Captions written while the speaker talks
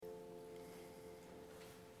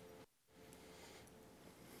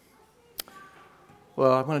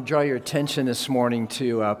Well, I want to draw your attention this morning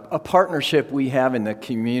to a partnership we have in the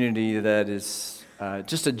community that is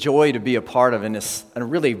just a joy to be a part of, and it's a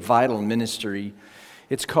really vital ministry.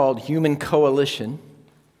 It's called Human Coalition.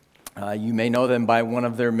 You may know them by one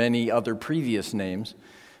of their many other previous names,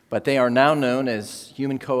 but they are now known as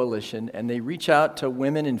Human Coalition, and they reach out to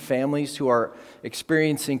women and families who are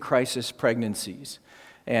experiencing crisis pregnancies.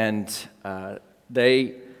 And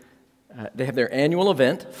they have their annual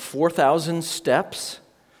event, 4,000 Steps,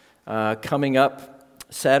 coming up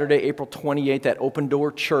Saturday, April 28th at Open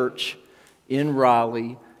Door Church in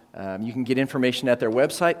Raleigh. You can get information at their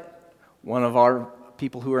website. One of our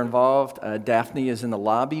people who are involved, Daphne, is in the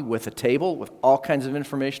lobby with a table with all kinds of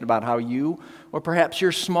information about how you, or perhaps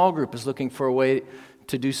your small group, is looking for a way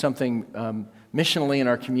to do something missionally in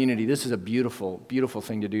our community. This is a beautiful, beautiful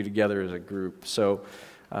thing to do together as a group. So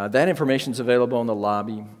that information is available in the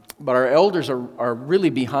lobby. But our elders are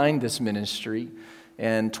really behind this ministry,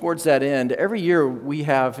 and towards that end, every year we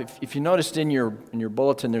have, if you noticed in your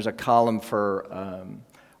bulletin, there's a column for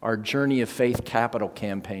our Journey of Faith Capital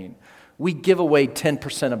campaign. We give away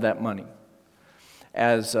 10% of that money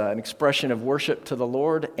as an expression of worship to the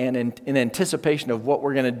Lord and in anticipation of what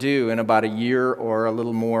we're going to do in about a year or a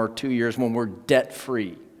little more, 2 years, when we're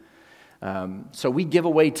debt-free. So we give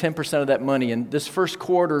away 10% of that money, and this first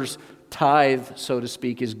quarter's tithe, so to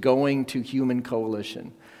speak, is going to Human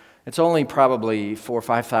Coalition. It's only probably $4,000 or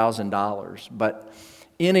 $5,000, but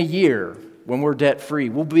in a year, when we're debt-free,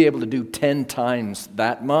 we'll be able to do 10 times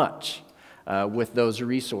that much with those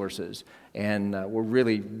resources, and we're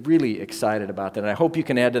really, really excited about that. And I hope you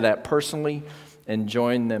can add to that personally and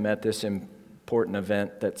join them at this important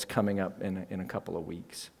event that's coming up in a couple of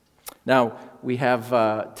weeks. Now, we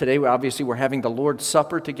have, today, obviously, we're having the Lord's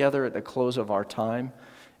Supper together at the close of our time.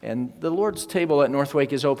 And the Lord's table at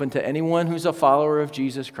Northwake is open to anyone who's a follower of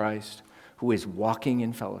Jesus Christ, who is walking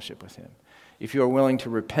in fellowship with Him. If you are willing to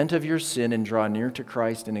repent of your sin and draw near to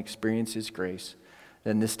Christ and experience His grace,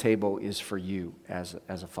 then this table is for you as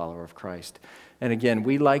a follower of Christ. And again,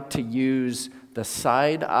 we like to use the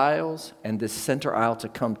side aisles and this center aisle to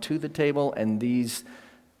come to the table, and these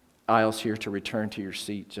aisles here to return to your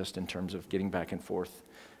seat, just in terms of getting back and forth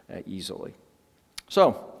easily.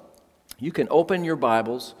 So, you can open your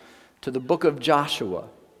Bibles to the book of Joshua,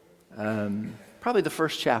 probably the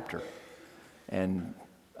first chapter, and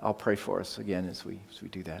I'll pray for us again as we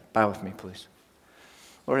do that. Bow with me, please.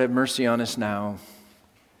 Lord, have mercy on us now.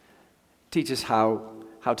 Teach us how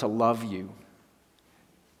to love you,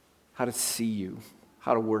 how to see you,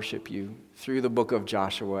 how to worship you through the book of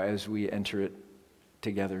Joshua as we enter it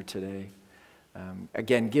together today.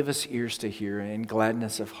 Again, give us ears to hear and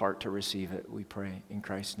gladness of heart to receive it, we pray in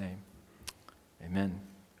Christ's name. Amen.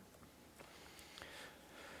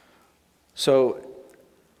 So,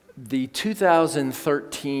 the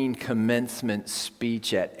 2013 commencement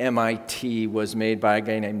speech at MIT was made by a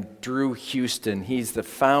guy named Drew Houston. He's the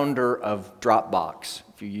founder of Dropbox.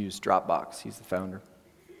 If you use Dropbox, he's the founder.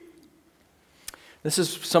 This is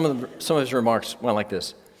some of his remarks went like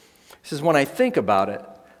this. He says, "When I think about it,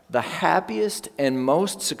 the happiest and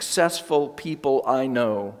most successful people I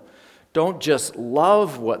know don't just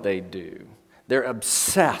love what they do. They're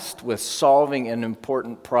obsessed with solving an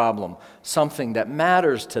important problem, something that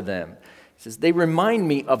matters to them." He says, "They remind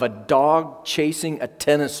me of a dog chasing a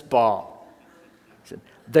tennis ball." He said,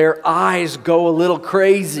 "Their eyes go a little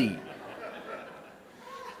crazy.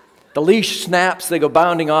 The leash snaps, they go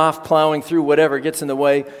bounding off, plowing through whatever gets in the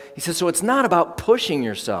way." He says, "So it's not about pushing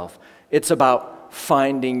yourself. It's about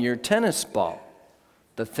finding your tennis ball,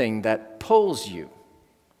 the thing that pulls you."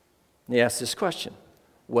 And he asks this question: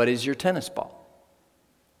 what is your tennis ball?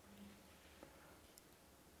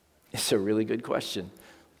 It's a really good question.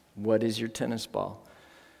 What is your tennis ball?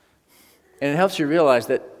 And it helps you realize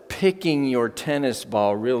that picking your tennis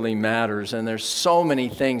ball really matters, and there's so many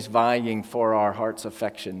things vying for our heart's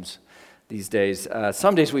affections these days.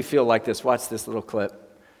 Some days we feel like this. Watch this little clip.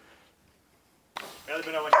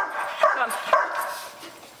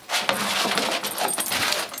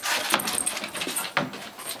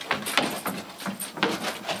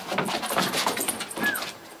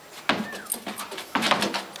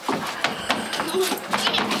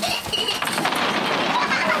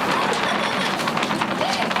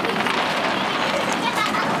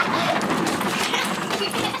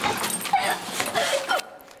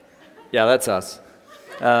 Yeah, that's us.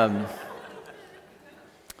 You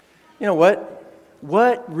know what?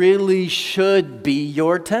 What really should be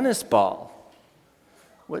your tennis ball?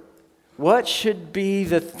 What should be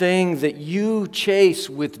the thing that you chase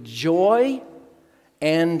with joy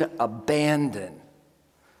and abandon?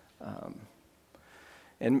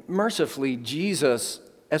 And mercifully, Jesus,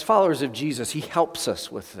 as followers of Jesus, he helps us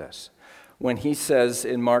with this. When he says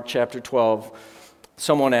in Mark chapter 12,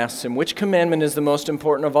 someone asks him, which commandment is the most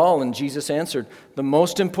important of all? And Jesus answered, the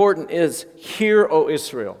most important is, hear, O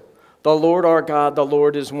Israel, the Lord our God, the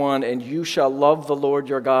Lord is one, and you shall love the Lord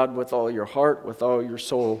your God with all your heart, with all your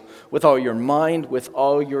soul, with all your mind, with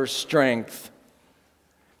all your strength.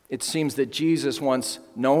 It seems that Jesus wants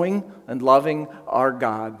knowing and loving our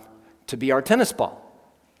God to be our tennis ball,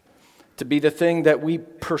 to be the thing that we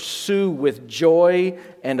pursue with joy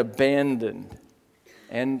and abandon.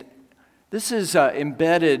 And this is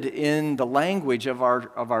embedded in the language of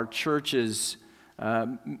our church's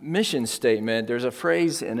mission statement. There's a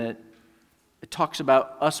phrase in it. It talks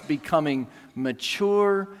about us becoming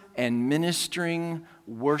mature and ministering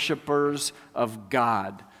worshipers of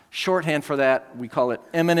God. Shorthand for that, we call it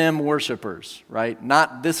M&M worshipers, right?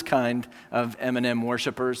 Not this kind of M&M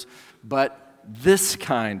worshipers, but this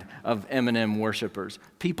kind of M&M worshipers.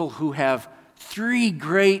 People who have three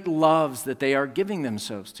great loves that they are giving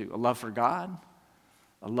themselves to. A love for God,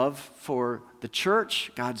 a love for the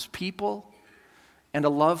church, God's people, and a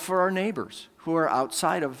love for our neighbors who are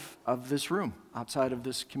outside of this room, outside of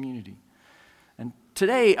this community. And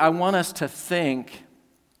today I want us to think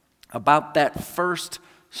about that first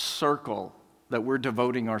circle that we're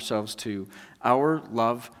devoting ourselves to, our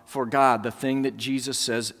love for God, the thing that Jesus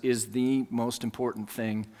says is the most important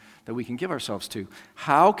thing that we can give ourselves to.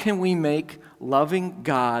 How can we make loving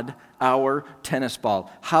God our tennis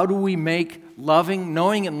ball? How do we make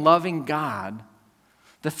knowing and loving God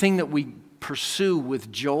the thing that we pursue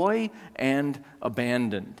with joy and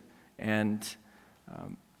abandon? And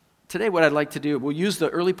today what I'd like to do, we'll use the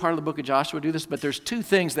early part of the book of Joshua to do this, but there's two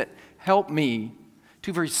things that help me,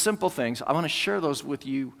 two very simple things. I want to share those with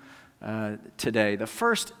you today. The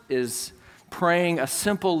first is praying a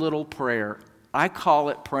simple little prayer. I call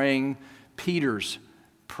it praying Peter's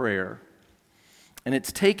prayer. And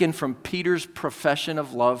it's taken from Peter's profession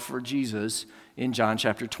of love for Jesus in John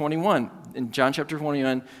chapter 21. In John chapter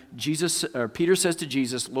 21, Peter says to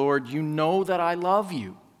Jesus, Lord, you know that I love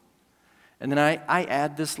you. And then I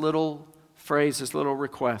add this little phrase, this little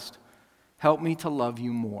request, help me to love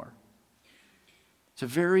you more. It's a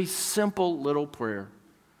very simple little prayer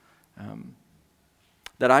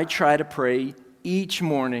that I try to pray each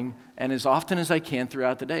morning and as often as I can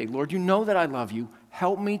throughout the day. Lord, you know that I love you.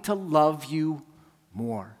 Help me to love you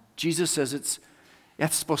more. Jesus says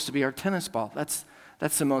that's supposed to be our tennis ball. That's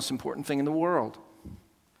the most important thing in the world.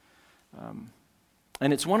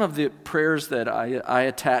 And it's one of the prayers that I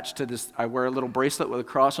attach to this. I wear a little bracelet with a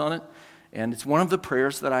cross on it. And it's one of the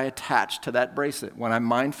prayers that I attach to that bracelet. When I'm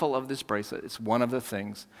mindful of this bracelet, it's one of the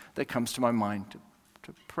things that comes to my mind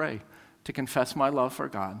to pray, to confess my love for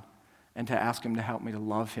God, and to ask Him to help me to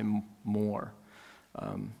love Him more.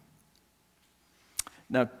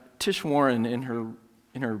 Now, Tish Warren, in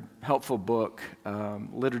her helpful book,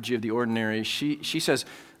 Liturgy of the Ordinary, she says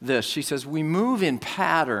this. She says, we move in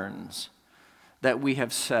patterns that we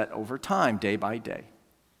have set over time, day by day.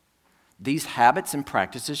 These habits and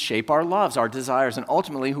practices shape our loves, our desires, and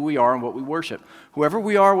ultimately who we are and what we worship. Whoever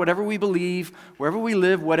we are, whatever we believe, wherever we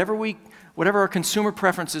live, whatever our consumer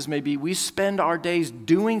preferences may be, we spend our days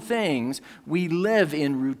doing things. We live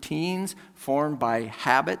in routines formed by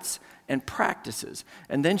habits and practices.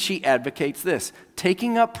 And then she advocates this,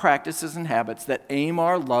 taking up practices and habits that aim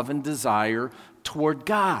our love and desire toward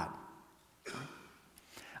God.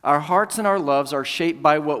 Our hearts and our loves are shaped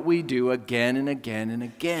by what we do again and again and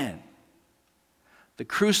again. The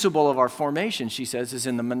crucible of our formation, she says, is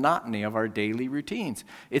in the monotony of our daily routines.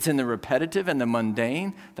 It's in the repetitive and the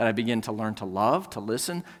mundane that I begin to learn to love, to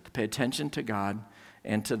listen, to pay attention to God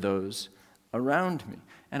and to those around me.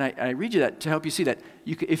 And I read you that to help you see that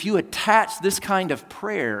if you attach this kind of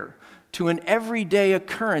prayer to an everyday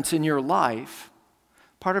occurrence in your life,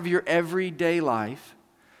 part of your everyday life,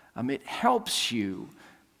 it helps you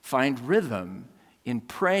find rhythm in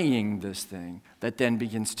praying this thing that then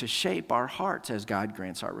begins to shape our hearts as God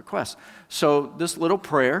grants our requests. So this little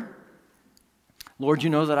prayer, Lord,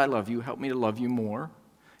 you know that I love you, help me to love you more,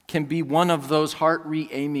 can be one of those heart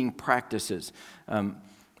re-aiming practices.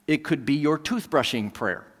 It could be your toothbrushing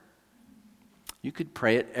prayer. You could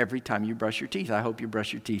pray it every time you brush your teeth. I hope you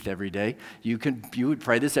brush your teeth every day. You would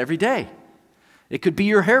pray this every day. It could be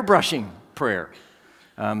your hair brushing prayer.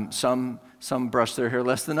 Some brush their hair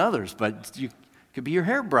less than others, but it could be your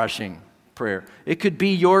hair brushing prayer. It could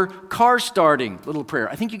be your car starting little prayer.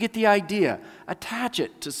 I think you get the idea. Attach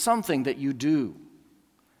it to something that you do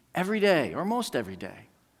every day or most every day.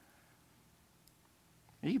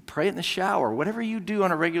 You pray it in the shower, whatever you do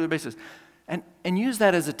on a regular basis. And use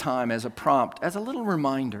that as a time, as a prompt, as a little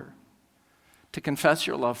reminder to confess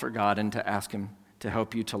your love for God and to ask Him to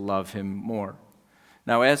help you to love Him more.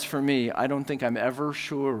 Now, as for me, I don't think I'm ever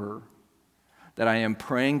surer that I am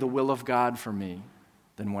praying the will of God for me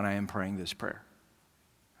than when I am praying this prayer.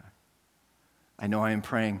 I know I am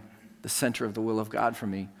praying the center of the will of God for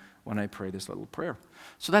me when I pray this little prayer.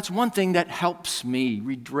 So that's one thing that helps me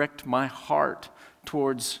redirect my heart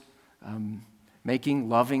towards making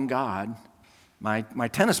loving God my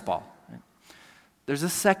tennis ball. There's a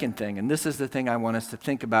second thing, and this is the thing I want us to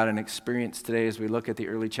think about and experience today as we look at the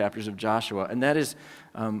early chapters of Joshua, and that is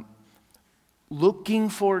looking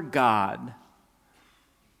for God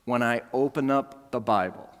when I open up the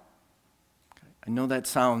Bible. Okay. I know that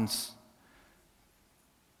sounds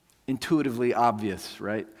intuitively obvious,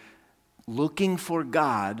 right? Looking for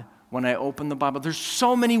God when I open the Bible. There's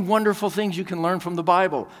so many wonderful things you can learn from the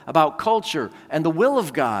Bible about culture and the will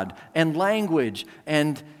of God and language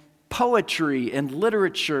and poetry and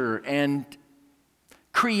literature and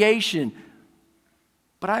creation.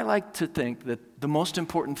 But I like to think that the most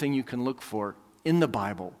important thing you can look for in the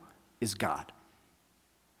Bible is God.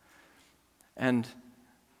 And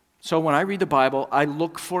so when I read the Bible, I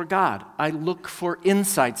look for God. I look for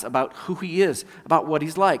insights about who He is, about what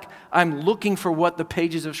He's like. I'm looking for what the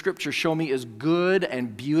pages of Scripture show me is good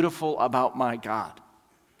and beautiful about my God.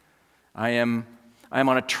 I am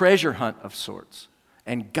on a treasure hunt of sorts,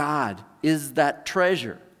 and God is that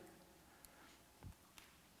treasure.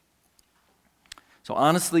 So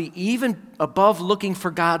honestly, even above looking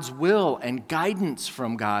for God's will and guidance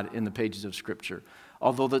from God in the pages of Scripture,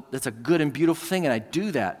 although that's a good and beautiful thing, and I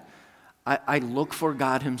do that, I look for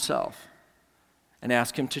God Himself and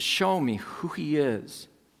ask Him to show me who He is.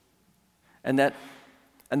 And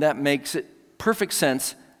that makes it perfect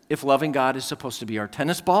sense if loving God is supposed to be our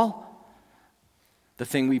tennis ball, the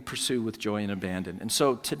thing we pursue with joy and abandon. And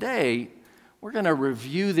so today, we're going to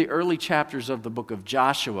review the early chapters of the book of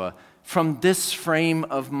Joshua from this frame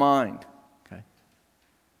of mind. Okay?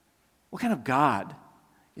 What kind of God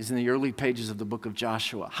is in the early pages of the book of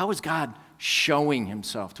Joshua? How is God showing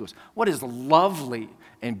Himself to us? What is lovely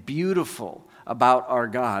and beautiful about our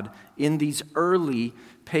God in these early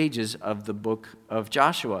pages of the book of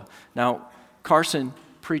Joshua? Now, Carson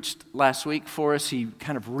preached last week for us. He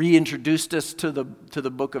kind of reintroduced us to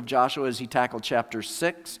the book of Joshua as he tackled chapter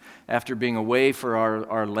 6 after being away for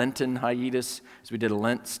our Lenten hiatus as we did a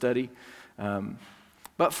Lent study.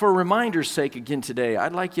 But for a reminder's sake, again today,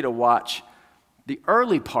 I'd like you to watch the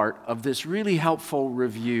early part of this really helpful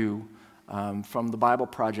review from the Bible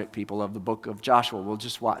Project people of the book of Joshua. We'll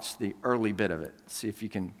just watch the early bit of it. See if you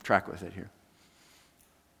can track with it here.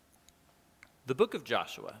 The book of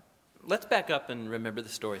Joshua. Let's back up and remember the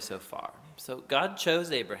story so far. So God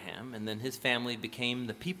chose Abraham, and then his family became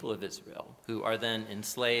the people of Israel, who are then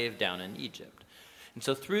enslaved down in Egypt. And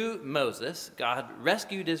so through Moses, God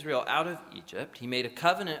rescued Israel out of Egypt. He made a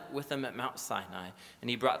covenant with them at Mount Sinai, and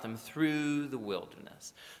He brought them through the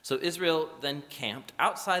wilderness. So Israel then camped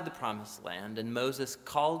outside the promised land, and Moses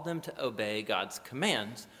called them to obey God's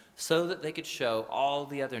commands so that they could show all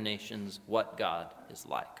the other nations what God is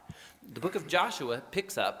like. The book of Joshua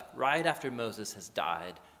picks up right after Moses has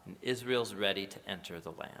died, and Israel's ready to enter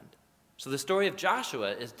the land. So the story of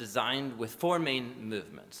Joshua is designed with four main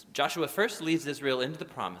movements. Joshua first leads Israel into the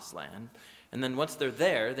promised land, and then once they're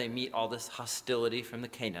there, they meet all this hostility from the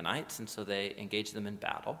Canaanites, and so they engage them in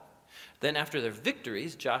battle. Then after their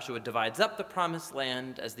victories, Joshua divides up the promised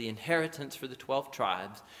land as the inheritance for the 12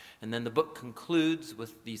 tribes, and then the book concludes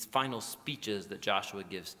with these final speeches that Joshua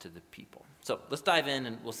gives to the people. So let's dive in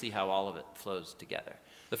and we'll see how all of it flows together.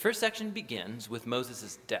 The first section begins with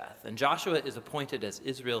Moses' death, and Joshua is appointed as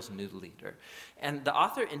Israel's new leader. And the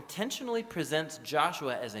author intentionally presents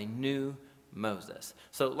Joshua as a new Moses.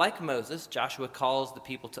 So like Moses, Joshua calls the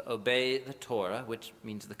people to obey the Torah, which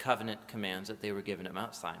means the covenant commands that they were given at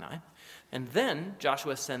Mount Sinai. And then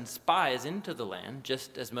Joshua sends spies into the land,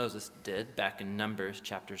 just as Moses did back in Numbers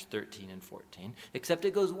chapters 13 and 14, except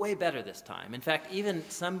it goes way better this time. In fact, even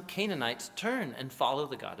some Canaanites turn and follow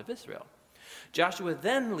the God of Israel. Joshua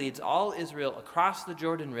then leads all Israel across the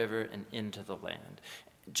Jordan River and into the land.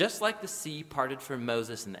 Just like the sea parted for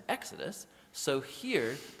Moses in the Exodus, so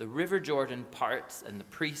here the river Jordan parts and the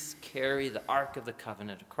priests carry the Ark of the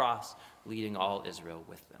Covenant across, leading all Israel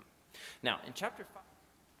with them. Now, in chapter 5...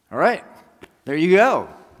 All right, there you go.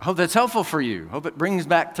 I hope that's helpful for you. Hope it brings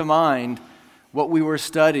back to mind what we were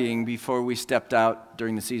studying before we stepped out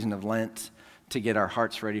during the season of Lent to get our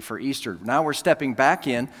hearts ready for Easter. Now we're stepping back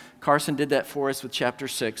in. Carson did that for us with chapter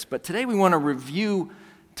 6, but today we want to review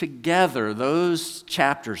together those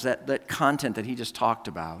chapters, that content that he just talked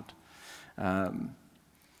about,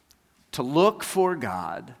 to look for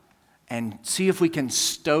God and see if we can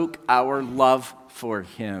stoke our love for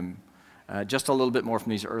him. Just a little bit more from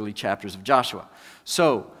these early chapters of Joshua.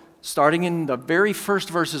 So, starting in the very first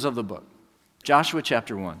verses of the book, Joshua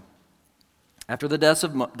chapter 1. After the death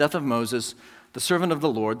of Moses, the servant of the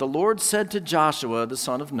Lord said to Joshua, the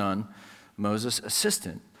son of Nun, Moses'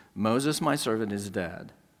 assistant, Moses, my servant, is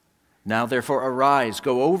dead. Now therefore arise,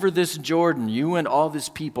 go over this Jordan, you and all this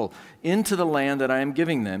people, into the land that I am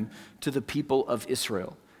giving them to the people of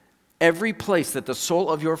Israel. Every place that the sole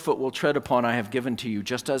of your foot will tread upon I have given to you,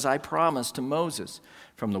 just as I promised to Moses.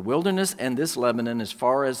 From the wilderness and this Lebanon as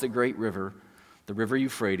far as the great river, the river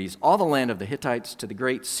Euphrates, all the land of the Hittites to the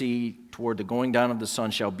great sea toward the going down of the sun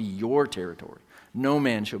shall be your territory. No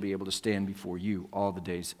man shall be able to stand before you all the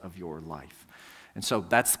days of your life. And so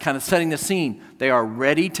that's kind of setting the scene. They are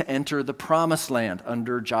ready to enter the promised land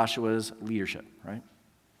under Joshua's leadership, right?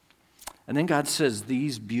 And then God says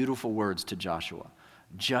these beautiful words to Joshua.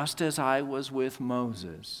 Just as I was with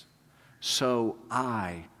Moses, so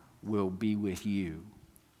I will be with you.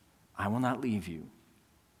 I will not leave you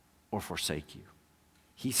or forsake you.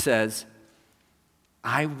 He says,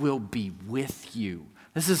 I will be with you.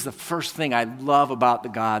 This is the first thing I love about the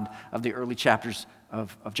God of the early chapters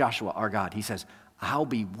of Joshua, our God. He says, I'll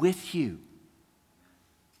be with you.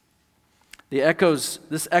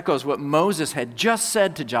 This echoes what Moses had just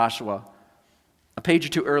said to Joshua a page or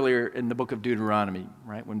two earlier in the book of Deuteronomy,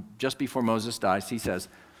 right? When just before Moses dies, he says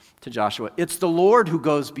to Joshua, it's the Lord who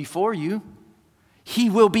goes before you. He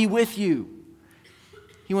will be with you.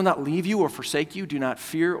 He will not leave you or forsake you. Do not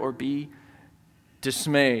fear or be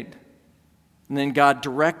dismayed. And then God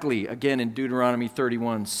directly, again in Deuteronomy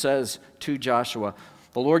 31, says to Joshua,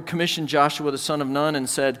 the Lord commissioned Joshua the son of Nun and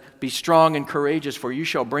said, be strong and courageous, for you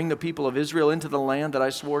shall bring the people of Israel into the land that I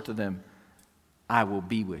swore to them. I will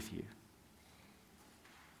be with you.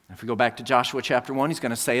 If we go back to Joshua chapter 1, he's going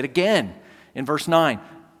to say it again in verse 9.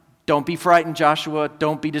 Don't be frightened, Joshua.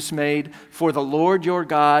 Don't be dismayed, for the Lord your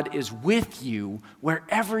God is with you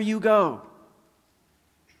wherever you go.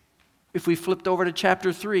 If we flipped over to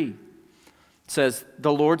chapter 3, it says,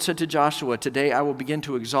 the Lord said to Joshua, today I will begin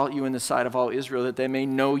to exalt you in the sight of all Israel, that they may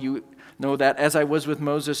know that as I was with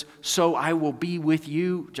Moses, so I will be with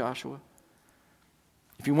you, Joshua.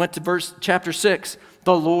 If you went to chapter 6,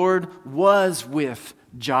 the Lord was with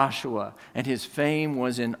Joshua, and his fame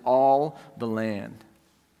was in all the land.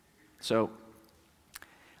 So,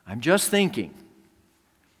 I'm just thinking,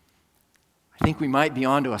 I think we might be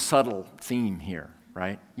onto a subtle theme here,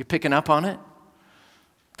 right? You picking up on it?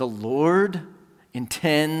 The Lord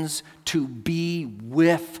intends to be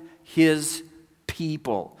with his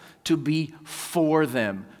people, to be for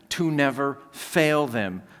them, to never fail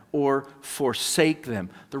them or forsake them.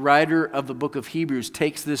 The writer of the book of Hebrews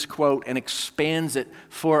takes this quote and expands it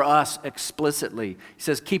for us explicitly. He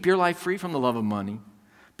says, keep your life free from the love of money.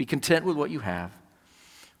 Be content with what you have.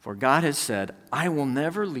 For God has said, I will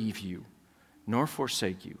never leave you nor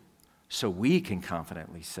forsake you. So we can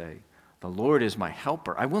confidently say, the Lord is my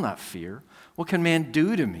helper. I will not fear. What can man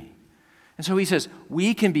do to me? And so he says,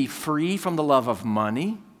 we can be free from the love of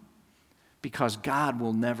money because God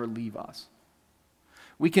will never leave us.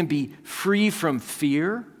 We can be free from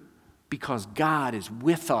fear because God is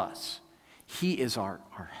with us. He is our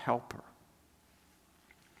helper.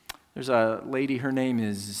 There's a lady, her name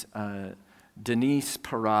is Denise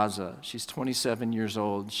Peraza. She's 27 years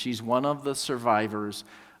old. She's one of the survivors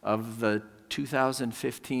of the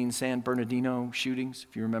 2015 San Bernardino shootings,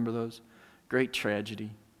 if you remember those. Great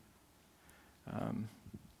tragedy.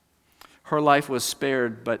 Her life was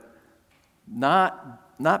spared, but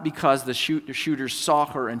not because the shooters saw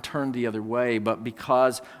her and turned the other way, but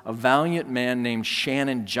because a valiant man named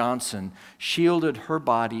Shannon Johnson shielded her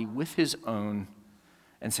body with his own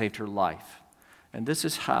and saved her life. And this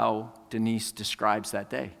is how Denise describes that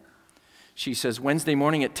day. She says, Wednesday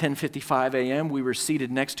morning at 10:55 a.m., we were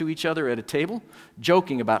seated next to each other at a table,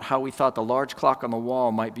 joking about how we thought the large clock on the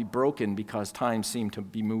wall might be broken because time seemed to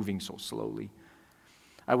be moving so slowly.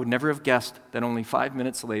 I would never have guessed that only 5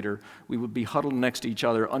 minutes later, we would be huddled next to each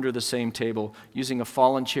other under the same table, using a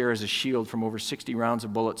fallen chair as a shield from over 60 rounds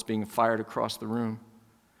of bullets being fired across the room.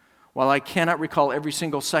 While I cannot recall every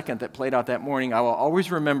single second that played out that morning, I will always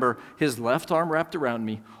remember his left arm wrapped around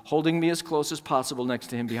me, holding me as close as possible next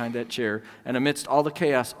to him behind that chair. And amidst all the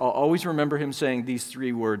chaos, I'll always remember him saying these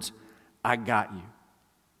three words, I got you.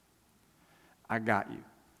 I got you.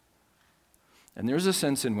 And there's a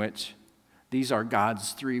sense in which these are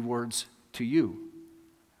God's three words to you.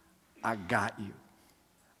 I got you.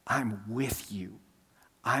 I'm with you.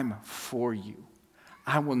 I'm for you.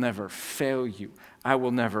 I will never fail you. I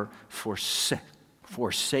will never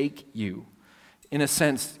forsake you. In a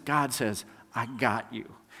sense, God says, I got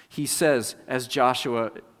you. He says, as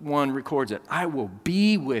Joshua 1 records it, I will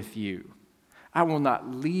be with you. I will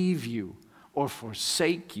not leave you or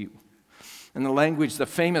forsake you. In the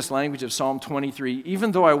famous language of Psalm 23,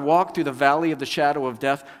 even though I walk through the valley of the shadow of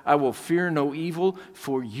death, I will fear no evil,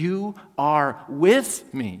 for you are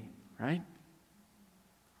with me, right?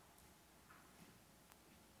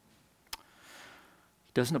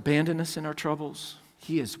 He doesn't abandon us in our troubles.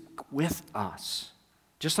 He is with us,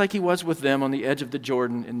 just like he was with them on the edge of the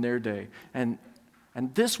Jordan in their day. And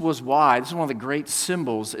this is one of the great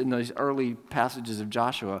symbols in these early passages of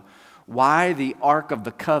Joshua, why the Ark of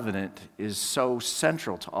the Covenant is so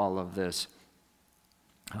central to all of this.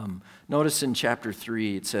 Notice in chapter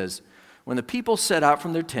 3, it says, when the people set out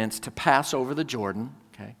from their tents to pass over the Jordan,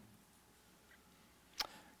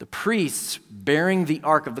 the priests bearing the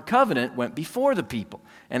Ark of the Covenant went before the people.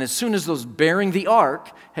 And as soon as those bearing the Ark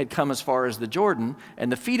had come as far as the Jordan,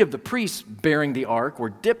 and the feet of the priests bearing the Ark were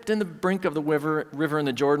dipped in the brink of the river, and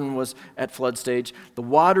the Jordan was at flood stage, the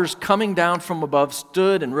waters coming down from above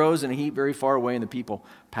stood and rose in a heap very far away, and the people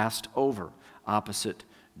passed over opposite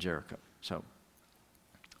Jericho. So,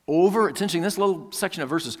 it's interesting, this little section of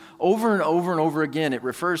verses, over and over and over again, it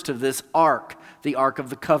refers to this Ark, the Ark of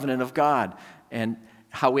the Covenant of God, and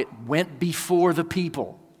how it went before the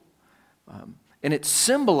people. And it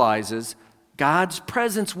symbolizes God's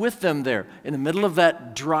presence with them there in the middle of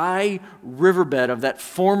that dry riverbed of that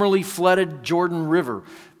formerly flooded Jordan River.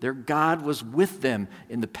 There, God was with them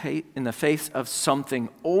in the face of something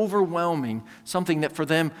overwhelming, something that for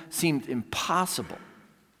them seemed impossible.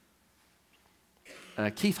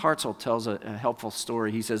 Keith Hartzell tells a helpful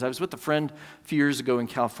story. He says, I was with a friend a few years ago in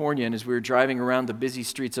California, and as we were driving around the busy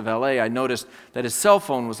streets of LA, I noticed that his cell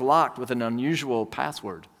phone was locked with an unusual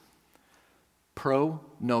password, Pro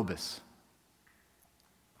Nobis.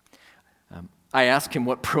 I asked him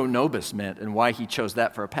what Pro Nobis meant and why he chose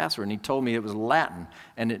that for a password, and he told me it was Latin,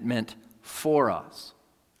 and it meant for us.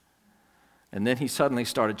 And then he suddenly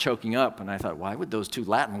started choking up, and I thought, why would those two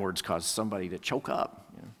Latin words cause somebody to choke up?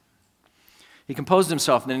 He composed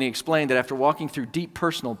himself, and then he explained that after walking through deep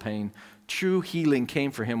personal pain, true healing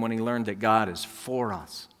came for him when he learned that God is for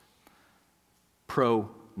us. Pro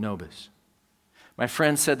Nobis. My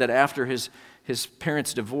friend said that after his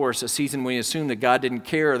parents' divorce, a season when he assumed that God didn't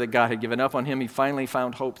care or that God had given up on him, he finally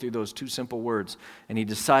found hope through those two simple words. And he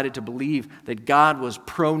decided to believe that God was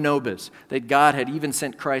pro nobis, that God had even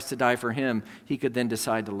sent Christ to die for him. He could then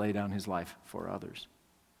decide to lay down his life for others.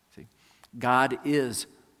 See, God is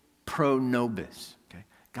pro nobis. Okay?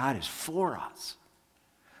 God is for us.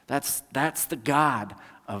 That's the God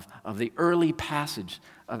of the early passage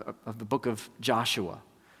of the book of Joshua.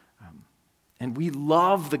 And we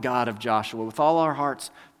love the God of Joshua with all our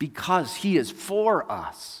hearts because he is for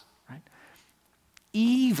us, right?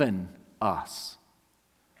 Even us.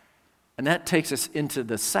 And that takes us into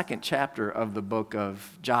the second chapter of the book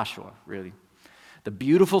of Joshua, really. The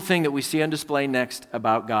beautiful thing that we see on display next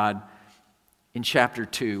about God in chapter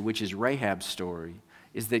 2, which is Rahab's story,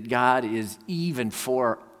 is that God is even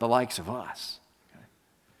for the likes of us.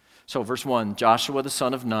 So verse 1, Joshua the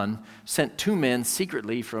son of Nun sent 2 men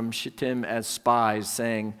secretly from Shittim as spies,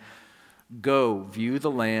 saying, go, view the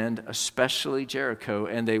land, especially Jericho.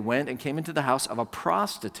 And they went and came into the house of a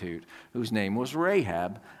prostitute whose name was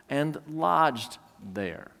Rahab, and lodged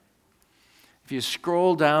there. If you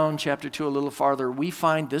scroll down chapter 2 a little farther, we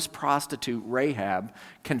find this prostitute, Rahab,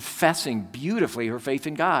 confessing beautifully her faith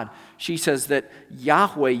in God. She says that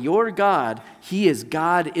Yahweh, your God, he is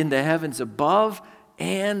God in the heavens above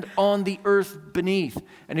and on the earth beneath.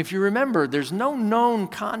 And if you remember, there's no known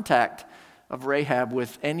contact of Rahab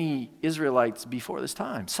with any Israelites before this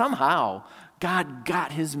time. Somehow, God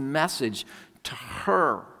got his message to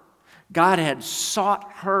her. God had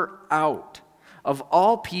sought her out of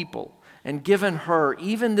all people and given her,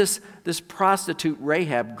 even this prostitute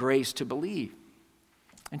Rahab, grace to believe.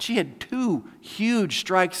 And she had 2 huge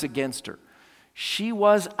strikes against her. She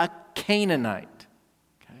was a Canaanite.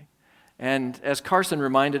 And as Carson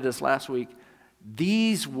reminded us last week,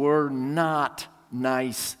 these were not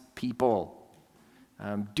nice people.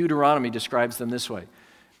 Deuteronomy describes them this way.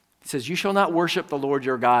 It says, you shall not worship the Lord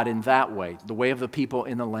your God in that way, the way of the people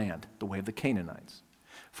in the land, the way of the Canaanites.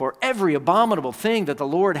 For every abominable thing that the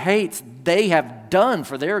Lord hates, they have done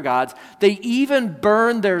for their gods. They even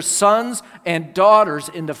burn their sons and daughters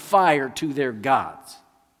into fire to their gods.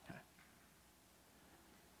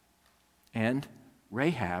 And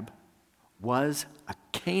Rahab was a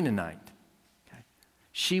Canaanite. Okay?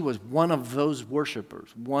 She was one of those worshipers,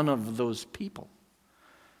 one of those people.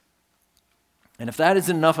 And if that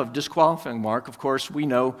isn't enough of disqualifying mark, of course, we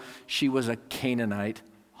know she was a Canaanite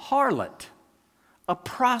harlot, a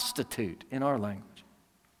prostitute in our language.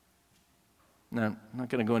 Now, I'm not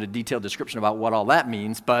going to go into detailed description about what all that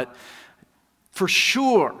means, but for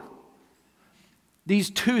sure, these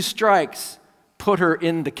 2 strikes put her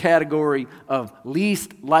in the category of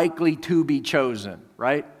least likely to be chosen,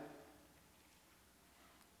 right?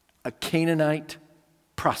 A Canaanite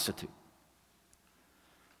prostitute.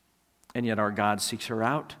 And yet our God seeks her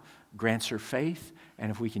out, grants her faith,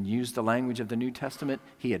 and if we can use the language of the New Testament,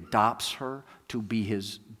 he adopts her to be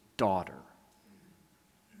his daughter.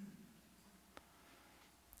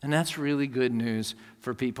 And that's really good news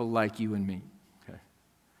for people like you and me. Okay?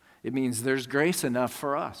 It means there's grace enough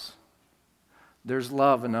for us. There's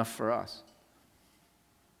love enough for us.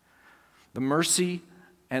 The mercy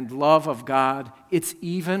and love of God, it's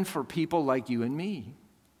even for people like you and me,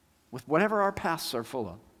 with whatever our pasts are full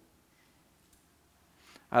of.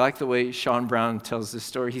 I like the way Sean Brown tells this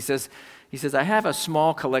story. He says, I have a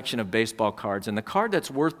small collection of baseball cards, and the card that's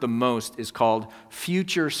worth the most is called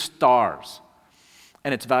Future Stars,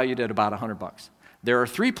 and it's valued at about $100. There are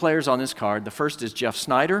 3 players on this card. The first is Jeff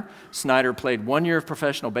Snyder. Snyder played 1 year of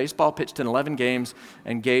professional baseball, pitched in 11 games,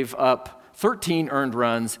 and gave up 13 earned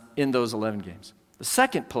runs in those 11 games. The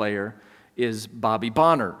second player is Bobby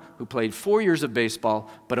Bonner, who played 4 years of baseball,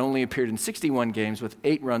 but only appeared in 61 games with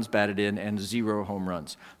 8 runs batted in and 0 home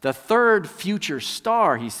runs. The third future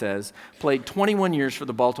star, he says, played 21 years for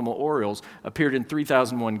the Baltimore Orioles, appeared in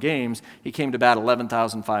 3,001 games. He came to bat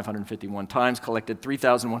 11,551 times, collected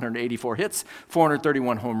 3,184 hits,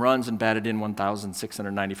 431 home runs, and batted in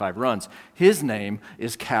 1,695 runs. His name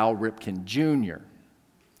is Cal Ripken Jr.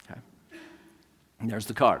 Okay. And there's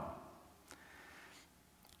the card.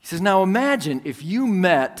 He says, now imagine if you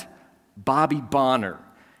met Bobby Bonner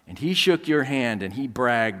and he shook your hand and he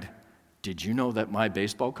bragged, did you know that my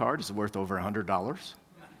baseball card is worth over $100?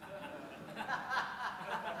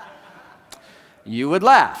 You would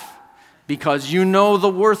laugh because you know the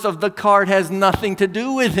worth of the card has nothing to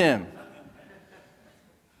do with him.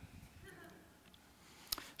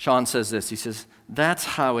 Sean says this, he says, that's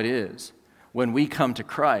how it is when we come to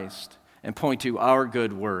Christ and point to our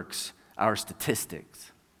good works, our statistics.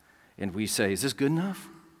 And we say, is this good enough?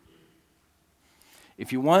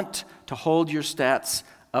 If you want to hold your stats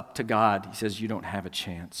up to God, he says you don't have a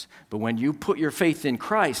chance. But when you put your faith in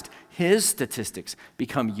Christ, his statistics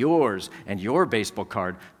become yours, and your baseball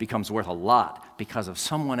card becomes worth a lot because of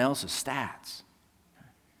someone else's stats.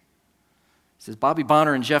 He says Bobby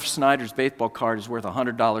Bonner and Jeff Snyder's baseball card is worth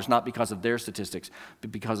 $100, not because of their statistics,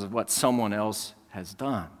 but because of what someone else has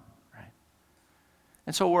done. Right?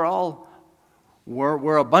 And so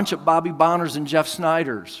we're a bunch of Bobby Bonners and Jeff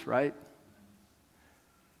Snyders, right?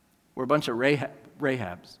 We're a bunch of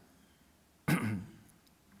Rahabs.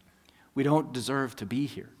 We don't deserve to be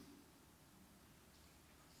here.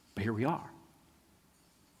 But here we are.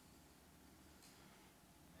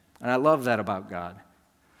 And I love that about God.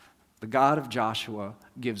 The God of Joshua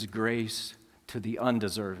gives grace to the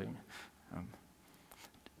undeserving.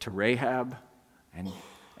 To Rahab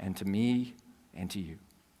and to me and to you.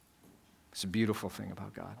 It's a beautiful thing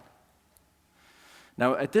about God.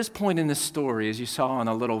 Now, at this point in this story, as you saw in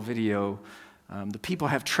a little video, the people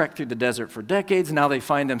have trekked through the desert for decades. Now they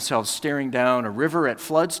find themselves staring down a river at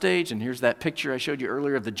flood stage. And here's that picture I showed you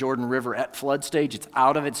earlier of the Jordan River at flood stage. It's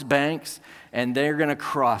out of its banks, and they're going to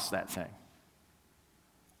cross that thing.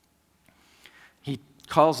 He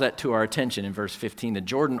calls that to our attention in verse 15. The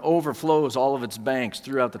Jordan overflows all of its banks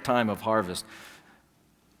throughout the time of harvest,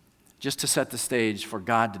 just to set the stage for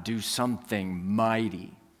God to do something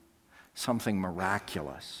mighty, something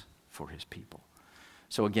miraculous for his people.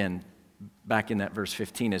 So again, back in that verse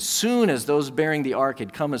 15, as soon as those bearing the ark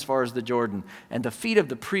had come as far as the Jordan, and the feet of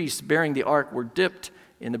the priests bearing the ark were dipped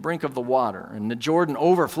in the brink of the water, and the Jordan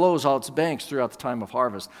overflows all its banks throughout the time of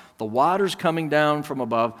harvest, the waters coming down from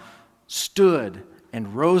above stood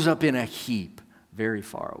and rose up in a heap very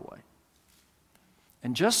far away.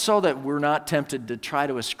 And just so that we're not tempted to try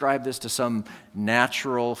to ascribe this to some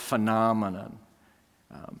natural phenomenon,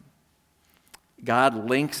 God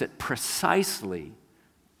links it precisely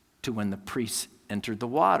to when the priests entered the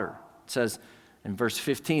water. It says in verse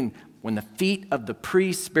 15, when the feet of the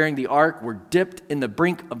priests bearing the ark were dipped in the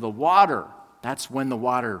brink of the water, that's when the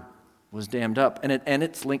water was dammed up. And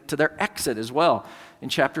it's linked to their exit as well. In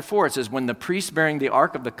chapter 4, it says, when the priests bearing the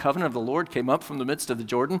ark of the covenant of the Lord came up from the midst of the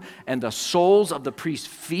Jordan, and the soles of the priests'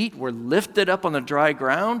 feet were lifted up on the dry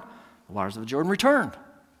ground, the waters of the Jordan returned.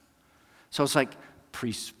 So it's like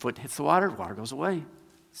priest's foot hits the water goes away.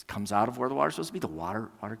 It comes out of where the water's supposed to be, the water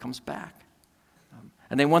comes back.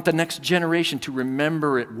 And they want the next generation to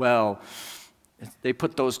remember it well. They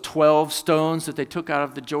put those 12 stones that they took out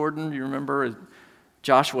of the Jordan, you remember?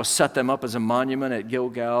 Joshua set them up as a monument at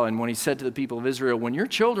Gilgal, and when he said to the people of Israel, when your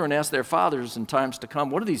children ask their fathers in times to come,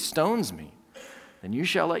 what do these stones mean? Then you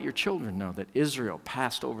shall let your children know that Israel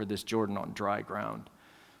passed over this Jordan on dry ground.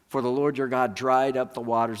 For the Lord your God dried up the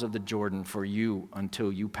waters of the Jordan for you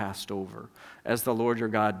until you passed over, as the Lord your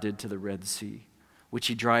God did to the Red Sea, which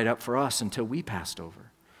he dried up for us until we passed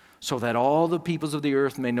over, so that all the peoples of the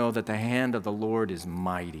earth may know that the hand of the Lord is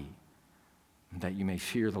mighty, and that you may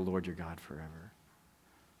fear the Lord your God forever.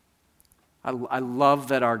 I love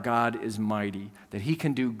that our God is mighty, that he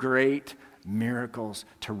can do great miracles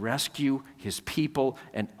to rescue his people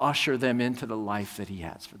and usher them into the life that he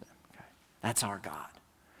has for them. Okay? That's our God.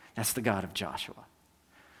 That's the God of Joshua.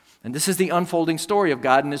 And this is the unfolding story of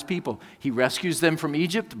God and his people. He rescues them from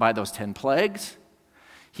Egypt by those 10 plagues.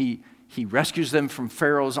 He rescues them from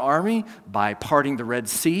Pharaoh's army by parting the Red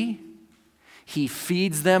Sea. He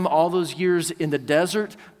feeds them all those years in the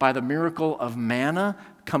desert by the miracle of manna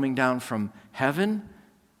coming down from heaven.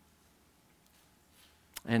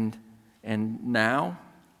 And now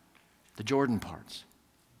the Jordan parts.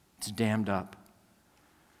 It's dammed up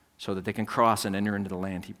so that they can cross and enter into the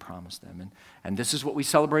land he promised them. And this is what we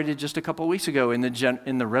celebrated just a couple of weeks ago in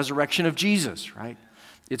the resurrection of Jesus, right?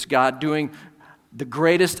 It's God doing the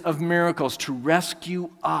greatest of miracles to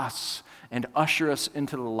rescue us and usher us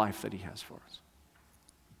into the life that he has for us.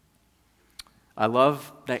 I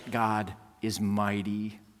love that God is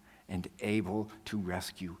mighty and able to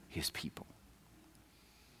rescue his people.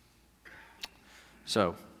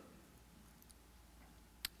 So,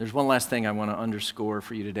 there's one last thing I want to underscore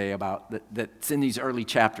for you today about that's in these early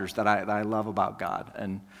chapters that I love about God.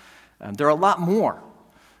 And there are a lot more.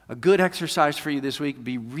 A good exercise for you this week would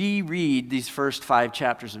be reread these first 5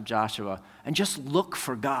 chapters of Joshua and just look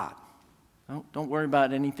for God. Don't worry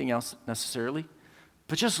about anything else necessarily,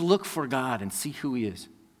 but just look for God and see who he is.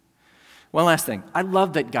 One last thing. I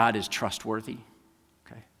love that God is trustworthy.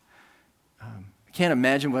 Okay, I can't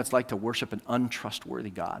imagine what it's like to worship an untrustworthy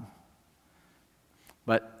God.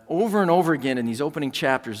 But over and over again in these opening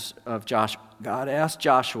chapters of Joshua, God asked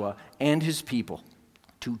Joshua and his people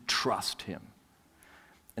to trust him.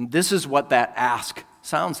 And this is what that ask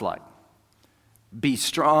sounds like. Be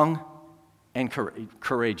strong and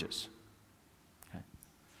courageous. Okay.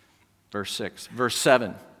 Verse 6. Verse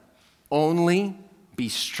 7. Only be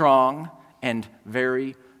strong and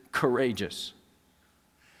very courageous.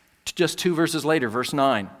 Just 2 verses later, verse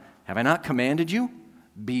 9. Have I not commanded you?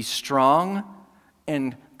 Be strong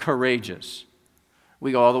and courageous.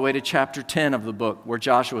 We go all the way to chapter 10 of the book where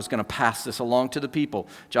Joshua is going to pass this along to the people.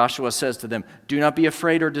 Joshua says to them, do not be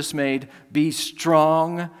afraid or dismayed. Be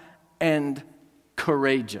strong and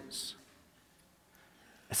courageous.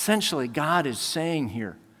 Essentially, God is saying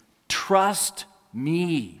here, trust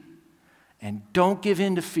me and don't give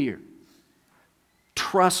in to fear.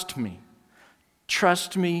 Trust me.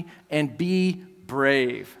 Trust me and be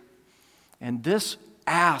brave. And this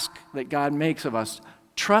ask that God makes of us,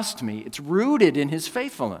 trust me, it's rooted in his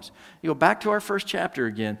faithfulness. You go back to our first chapter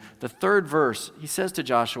again, the 3rd verse, he says to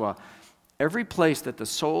Joshua, every place that the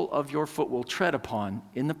sole of your foot will tread upon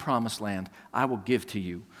in the promised land, I will give to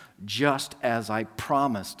you, just as I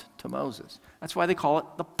promised to Moses. That's why they call it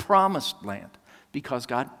the promised land, because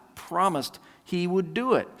God promised he would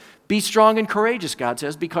do it. Be strong and courageous, God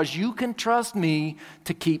says, because you can trust me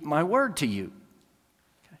to keep my word to you.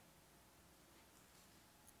 Okay.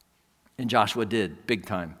 And Joshua did, big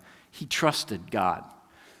time. He trusted God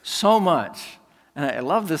so much. And I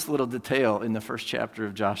love this little detail in the first chapter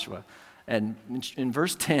of Joshua. And in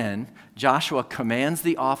verse 10, Joshua commands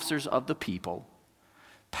the officers of the people,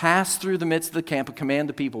 pass through the midst of the camp and command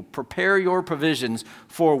the people, prepare your provisions,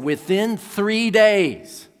 for within 3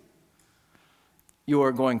 days you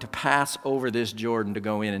are going to pass over this Jordan to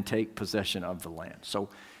go in and take possession of the land. So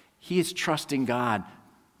he is trusting God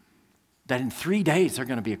that in 3 days they're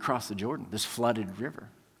going to be across the Jordan, this flooded river.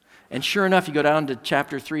 And sure enough, you go down to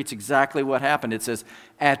chapter 3, it's exactly what happened. It says,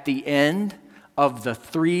 at the end of the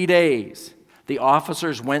 3 days, the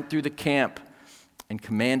officers went through the camp and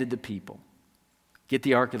commanded the people, get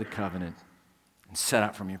the Ark of the Covenant and set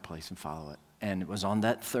out from your place and follow it. And it was on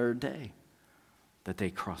that 3rd day that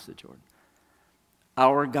they crossed the Jordan.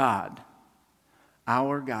 Our God,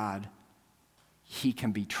 he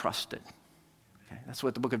can be trusted. Okay? That's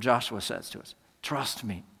what the book of Joshua says to us. Trust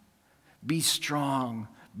me. Be strong.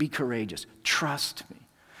 Be courageous. Trust me.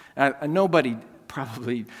 Nobody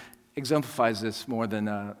probably exemplifies this more than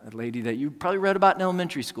a lady that you probably read about in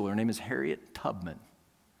elementary school. Her name is Harriet Tubman.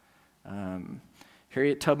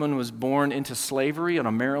 Harriet Tubman was born into slavery on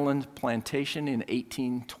a Maryland plantation in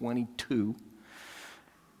 1822.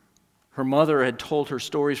 Her mother had told her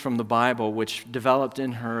stories from the Bible, which developed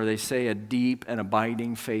in her, they say, a deep and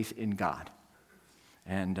abiding faith in God.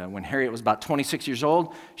 And when Harriet was about 26 years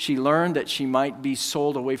old, she learned that she might be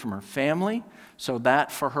sold away from her family, so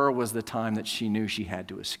that for her was the time that she knew she had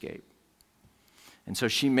to escape. And so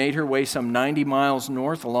she made her way some 90 miles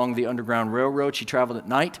north along the Underground Railroad. She traveled at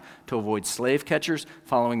night to avoid slave catchers,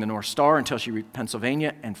 following the North Star until she reached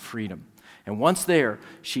Pennsylvania and freedom. And once there,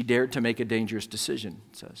 she dared to make a dangerous decision,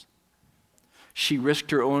 it says. She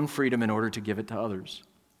risked her own freedom in order to give it to others.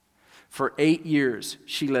 For 8 years,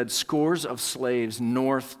 she led scores of slaves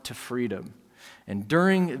north to freedom. And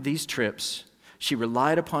during these trips, she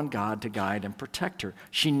relied upon God to guide and protect her.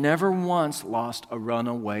 She never once lost a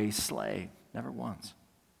runaway slave. Never once.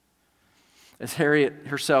 As Harriet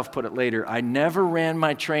herself put it later, I never ran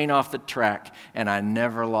my train off the track, and I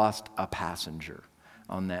never lost a passenger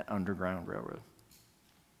on that Underground Railroad.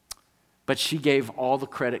 But she gave all the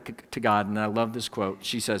credit to God, and I love this quote.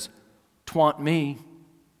 She says, "'Twa'n't me.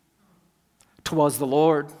 'Twas the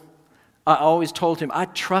Lord. I always told him, I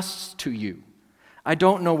trust to you. I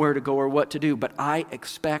don't know where to go or what to do, but I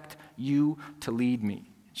expect you to lead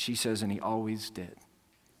me." She says, and he always did.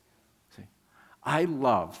 See, I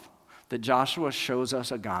love that Joshua shows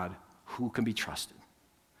us a God who can be trusted.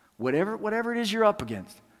 Whatever it is you're up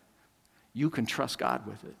against, you can trust God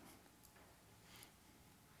with it.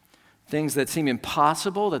 Things that seem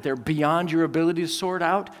impossible, that they're beyond your ability to sort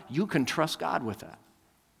out, you can trust God with that.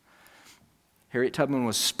 Harriet Tubman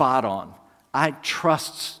was spot on. I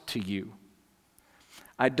trust to you.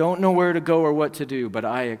 I don't know where to go or what to do, but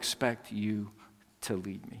I expect you to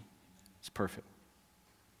lead me. It's perfect.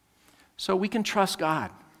 So we can trust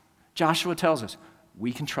God. Joshua tells us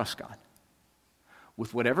we can trust God.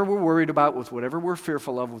 With whatever we're worried about, with whatever we're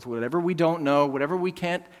fearful of, with whatever we don't know, whatever we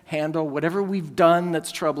can't handle, whatever we've done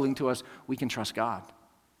that's troubling to us, we can trust God.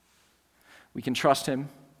 We can trust him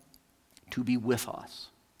to be with us,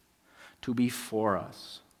 to be for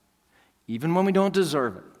us. Even when we don't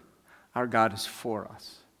deserve it, our God is for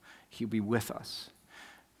us. He'll be with us.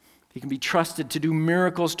 He can be trusted to do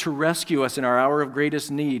miracles to rescue us in our hour of greatest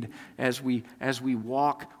need as we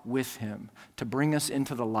walk with him, to bring us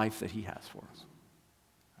into the life that he has for us.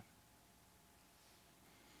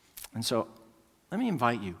 And so, let me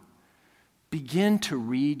invite you, begin to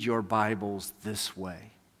read your Bibles this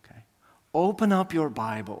way, okay? Open up your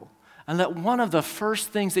Bible and let one of the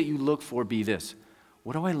first things that you look for be this: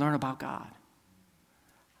 what do I learn about God?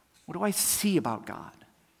 What do I see about God?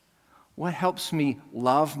 What helps me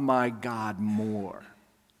love my God more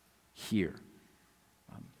here?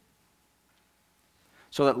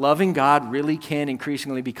 So that loving God really can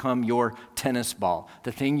increasingly become your tennis ball,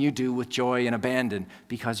 the thing you do with joy and abandon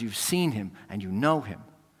because you've seen him and you know him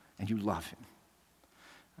and you love him.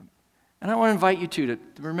 And I want to invite you to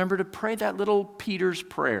remember to pray that little Peter's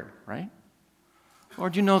prayer, right?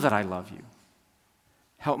 Lord, you know that I love you.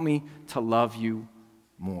 Help me to love you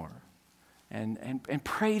more. And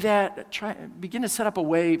pray that, begin to set up a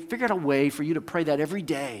way, figure out a way for you to pray that every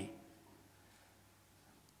day.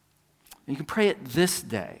 And you can pray it this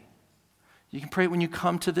day. You can pray it when you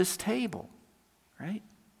come to this table, right?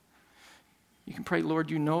 You can pray,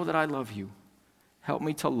 Lord, you know that I love you. Help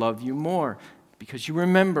me to love you more. Because you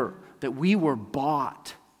remember that we were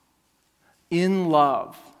bought in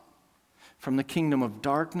love from the kingdom of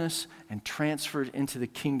darkness and transferred into the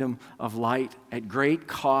kingdom of light at great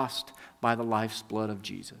cost by the life's blood of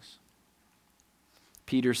Jesus.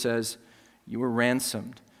 Peter says, you were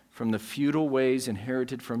ransomed from the futile ways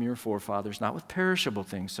inherited from your forefathers, not with perishable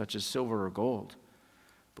things such as silver or gold,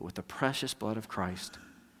 but with the precious blood of Christ,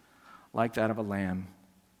 like that of a lamb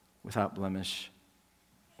without blemish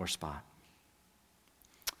or spot.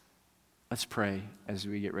 Let's pray as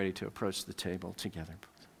we get ready to approach the table together.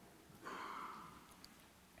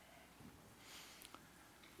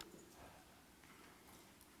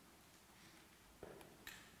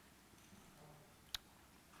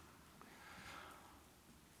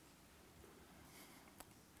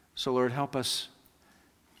 So Lord, help us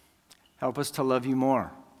to love you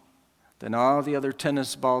more than all the other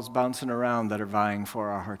tennis balls bouncing around that are vying for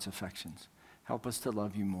our heart's affections. Help us to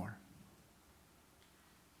love you more.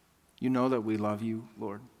 You know that we love you,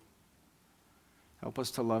 Lord. Help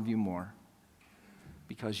us to love you more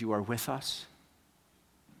because you are with us,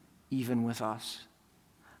 even with us,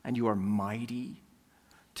 and you are mighty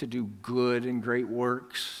to do good and great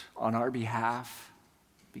works on our behalf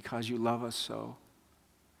because you love us so.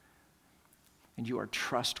 And you are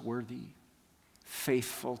trustworthy,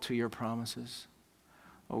 faithful to your promises.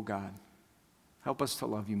 Oh God, Help us to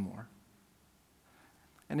love you more.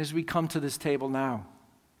 And as we come to this table now,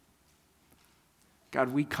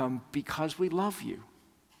 God, we come because we love you.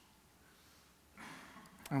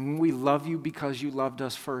 And we love you because you loved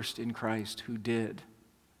us first in Christ, who did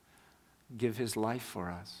give his life for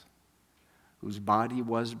us, whose body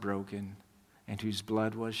was broken and whose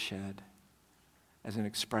blood was shed as an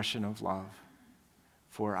expression of love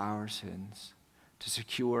for our sins, to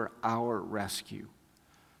secure our rescue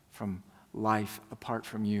from life apart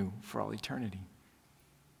from you for all eternity.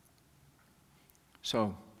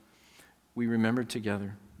 So, we remember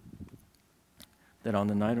together that on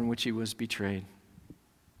the night on which he was betrayed,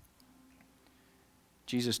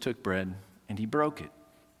 Jesus took bread and he broke it.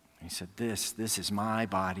 He said, this is my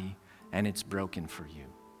body and it's broken for you.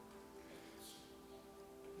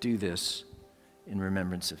 Do this in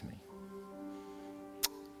remembrance of me.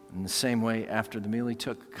 In the same way, after the meal, he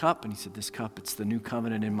took a cup and he said, this cup, it's the new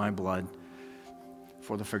covenant in my blood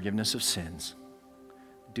for the forgiveness of sins.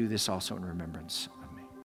 Do this also in remembrance